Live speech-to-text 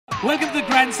Welcome to the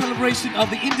grand celebration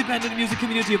of the independent music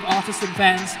community of artists and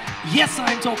fans. Yes,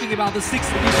 I am talking about the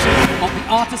 6th edition of the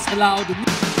Artists Aloud. Come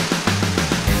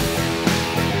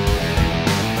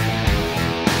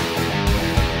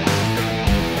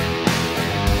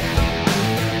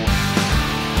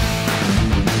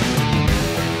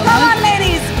on,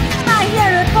 ladies! Can I hear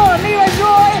it for Leroy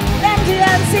Joy, MD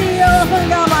and CEO of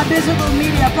Hungama Digital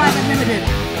Media Private Limited? A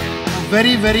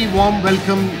very, very warm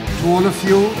welcome to all of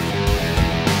you.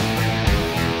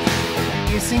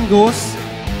 Kissing Ghosts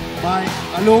by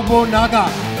Aloud Naga.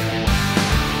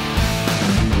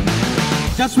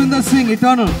 Jaswinder Singh,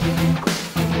 Eternal.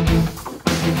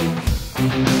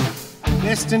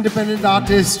 Best Independent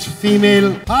Artist,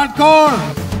 Female, Hardcore.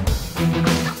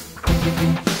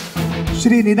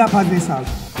 Shri Nida Padre Saab.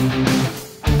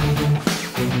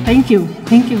 Thank you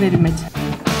very much.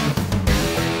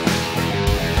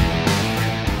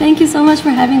 Thank you so much for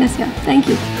having us here. Thank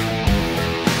you.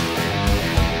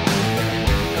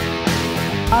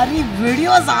 सारी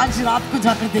videos आज रात को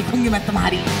जाकर देखूंगी मैं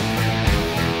तुम्हारी।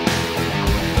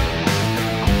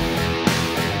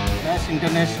 Best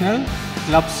International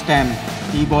Club Stem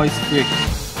E-Boys Fit.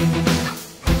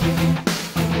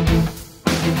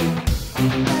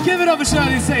 Give it up for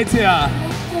Shirley Satia.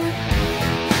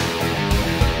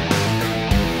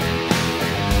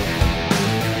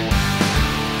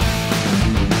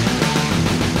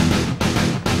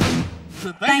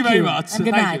 Thank you very much. And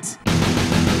good night.